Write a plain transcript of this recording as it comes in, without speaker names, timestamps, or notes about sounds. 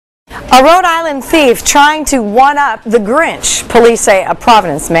A Rhode Island thief trying to one-up the Grinch. Police say a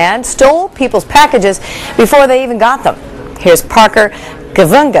Providence man stole people's packages before they even got them. Here's Parker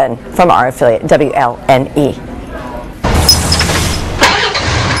Gavungan from our affiliate WLNE.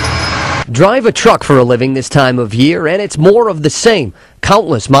 Drive a truck for a living this time of year, and it's more of the same.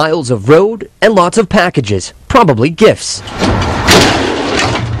 Countless miles of road and lots of packages, probably gifts.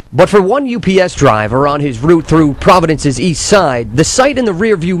 But for one UPS driver on his route through Providence's east side, the sight in the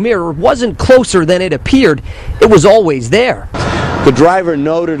rearview mirror wasn't closer than it appeared. It was always there. The driver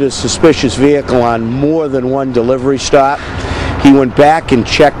noted a suspicious vehicle on more than one delivery stop. He went back and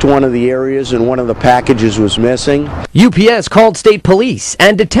checked one of the areas, and one of the packages was missing. UPS called state police,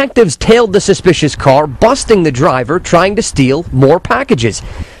 and detectives tailed the suspicious car, busting the driver trying to steal more packages.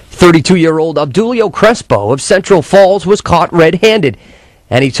 32-year-old Abdulio Crespo of Central Falls was caught red-handed,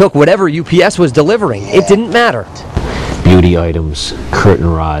 and he took whatever UPS was delivering. It didn't matter. Beauty items, curtain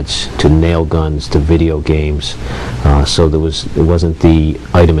rods, to nail guns, to video games. So it wasn't the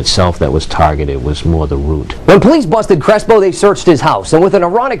item itself that was targeted, it was more the route. When police busted Crespo, they searched his house, and with an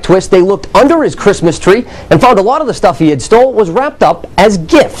ironic twist, they looked under his Christmas tree and found a lot of the stuff he had stole was wrapped up as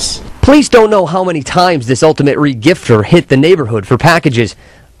gifts. Police don't know how many times this ultimate regifter hit the neighborhood for packages,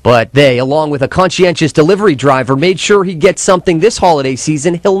 but they, along with a conscientious delivery driver, made sure he gets something this holiday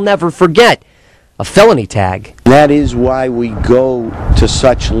season he'll never forget: a felony tag. That is why we go to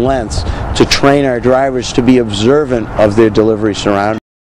such lengths to train our drivers to be observant of their delivery surroundings.